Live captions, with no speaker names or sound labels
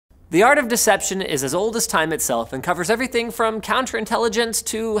The art of deception is as old as time itself and covers everything from counterintelligence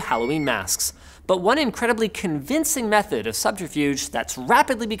to Halloween masks. But one incredibly convincing method of subterfuge that's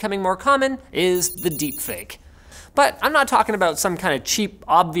rapidly becoming more common is the deepfake. But I'm not talking about some kind of cheap,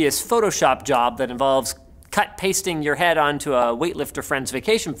 obvious Photoshop job that involves pasting your head onto a weightlifter friend's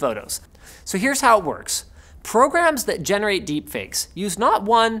vacation photos. So here's how it works. Programs that generate deepfakes use not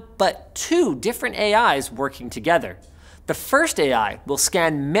one, but two different AIs working together. The first AI will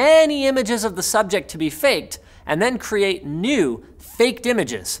scan many images of the subject to be faked and then create new faked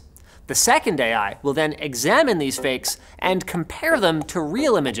images. The second AI will then examine these fakes and compare them to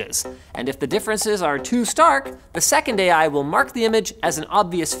real images. And if the differences are too stark, the second AI will mark the image as an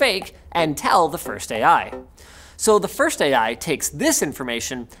obvious fake and tell the first AI. So the first AI takes this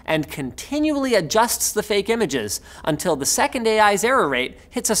information and continually adjusts the fake images until the second AI's error rate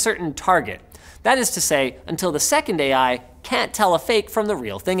hits a certain target. That is to say, until the second AI can't tell a fake from the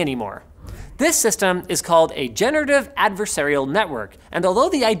real thing anymore. This system is called a generative adversarial network, and although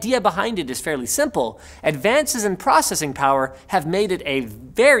the idea behind it is fairly simple, advances in processing power have made it a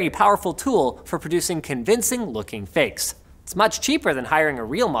very powerful tool for producing convincing-looking fakes. It's much cheaper than hiring a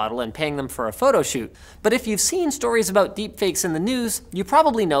real model and paying them for a photo shoot. But if you've seen stories about deepfakes in the news, you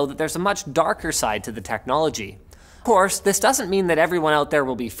probably know that there's a much darker side to the technology. Of course, this doesn't mean that everyone out there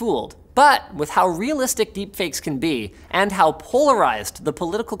will be fooled. But with how realistic deepfakes can be, and how polarized the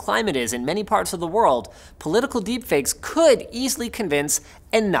political climate is in many parts of the world, political deepfakes could easily convince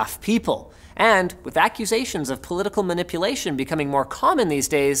enough people. And with accusations of political manipulation becoming more common these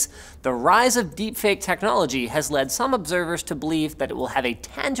days, the rise of deepfake technology has led some observers to believe that it will have a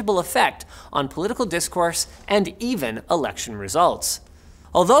tangible effect on political discourse and even election results.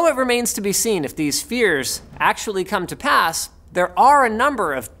 Although it remains to be seen if these fears actually come to pass, there are a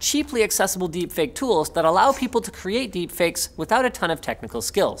number of cheaply accessible deepfake tools that allow people to create deepfakes without a ton of technical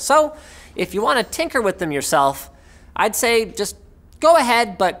skill. So if you want to tinker with them yourself, I'd say just go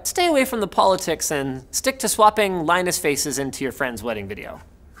ahead, but stay away from the politics and stick to swapping Linus faces into your friend's wedding video.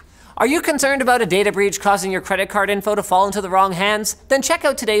 Are you concerned about a data breach causing your credit card info to fall into the wrong hands? Then check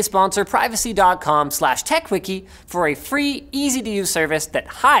out today's sponsor, privacy.com/techwiki, for a free, easy-to-use service that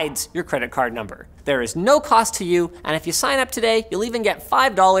hides your credit card number. There is no cost to you, and if you sign up today, you'll even get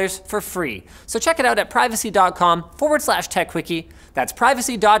 $5 for free. So check it out at privacy.com/techwiki. That's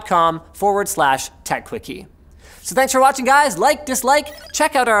privacy.com/techwiki. So thanks for watching, guys. Like, dislike,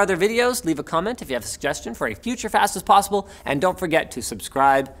 check out our other videos, leave a comment if you have a suggestion for a future Fast as Possible, and don't forget to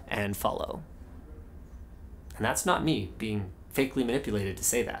subscribe and follow. And that's not me being fakely manipulated to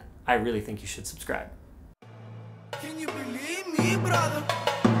say that. I really think you should subscribe. Can you believe me, brother?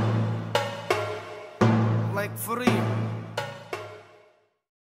 Like, for real.